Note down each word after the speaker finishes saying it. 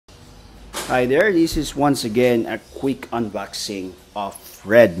Hi there, this is once again a quick unboxing of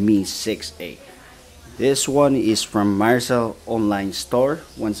Redmi 6A. This one is from Maricel online store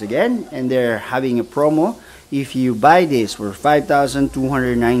once again, and they're having a promo. If you buy this for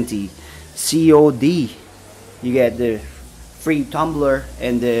 5,290 COD, you get the free tumbler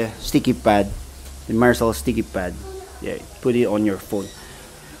and the sticky pad, the Maricel sticky pad. Yeah, put it on your phone.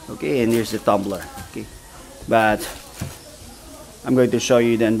 Okay, and here's the tumbler. Okay, but I'm going to show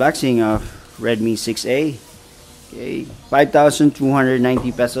you the unboxing of Redmi 6A. Okay,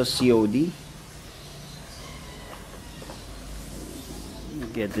 5,290 pesos COD.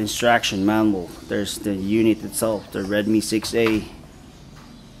 Get the instruction manual. There's the unit itself, the Redmi 6A.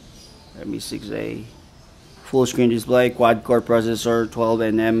 Redmi 6A. Full screen display, quad-core processor,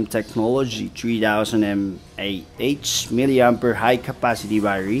 12nm technology, 3000 mAh, milliampere high capacity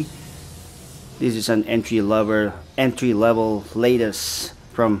battery. This is an entry level latest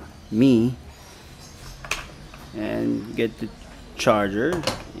from me. And get the charger,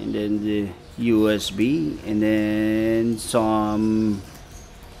 and then the USB, and then some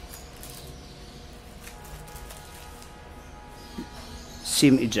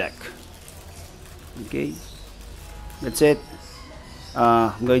SIM eject. Okay, that's it.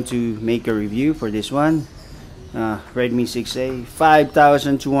 I'm going to make a review for this one. Redmi 6A,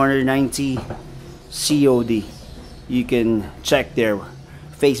 5,290 COD. You can check their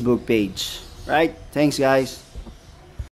Facebook page. Right? Thanks, guys.